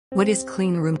What is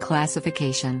cleanroom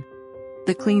classification?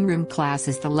 The cleanroom class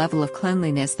is the level of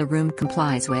cleanliness the room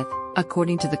complies with,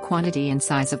 according to the quantity and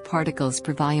size of particles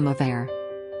per volume of air.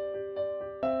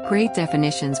 Grade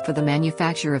definitions for the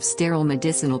manufacture of sterile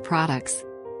medicinal products.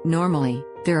 Normally,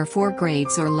 there are 4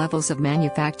 grades or levels of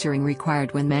manufacturing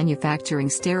required when manufacturing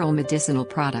sterile medicinal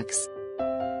products.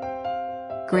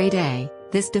 Grade A.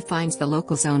 This defines the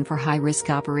local zone for high-risk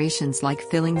operations like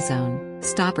filling zone,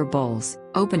 stopper bowls,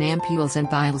 open ampules and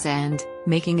vials and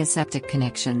making aseptic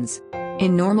connections.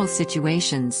 In normal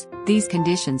situations, these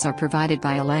conditions are provided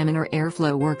by a laminar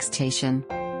airflow workstation.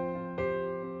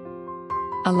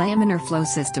 A laminar flow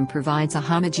system provides a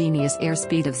homogeneous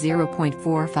airspeed of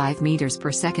 0.45 meters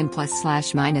per second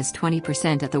 ±-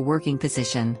 20% at the working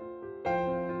position.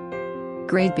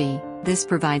 Grade B. This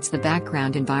provides the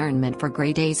background environment for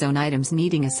Grade A zone items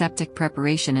needing aseptic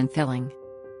preparation and filling.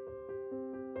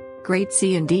 Grade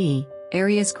C and D.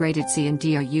 Areas graded C and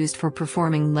D are used for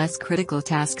performing less critical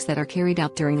tasks that are carried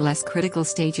out during less critical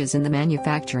stages in the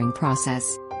manufacturing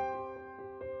process.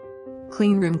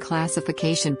 Cleanroom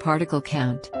classification particle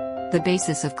count. The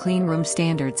basis of cleanroom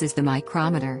standards is the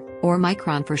micrometer, or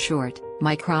micron for short,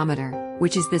 micrometer,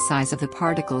 which is the size of the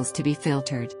particles to be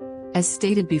filtered. As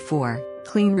stated before,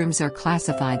 cleanrooms are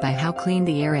classified by how clean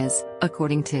the air is,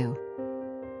 according to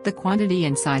the quantity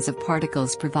and size of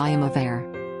particles per volume of air.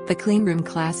 The cleanroom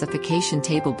classification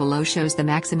table below shows the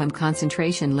maximum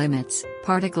concentration limits,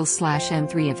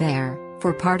 particles/M3 of air,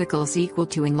 for particles equal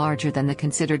to and larger than the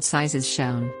considered sizes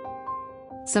shown.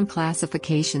 Some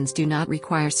classifications do not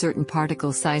require certain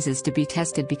particle sizes to be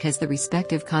tested because the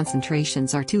respective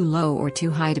concentrations are too low or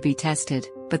too high to be tested,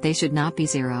 but they should not be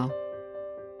zero.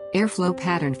 Airflow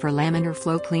pattern for laminar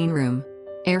flow cleanroom.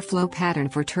 Airflow pattern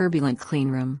for turbulent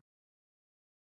cleanroom.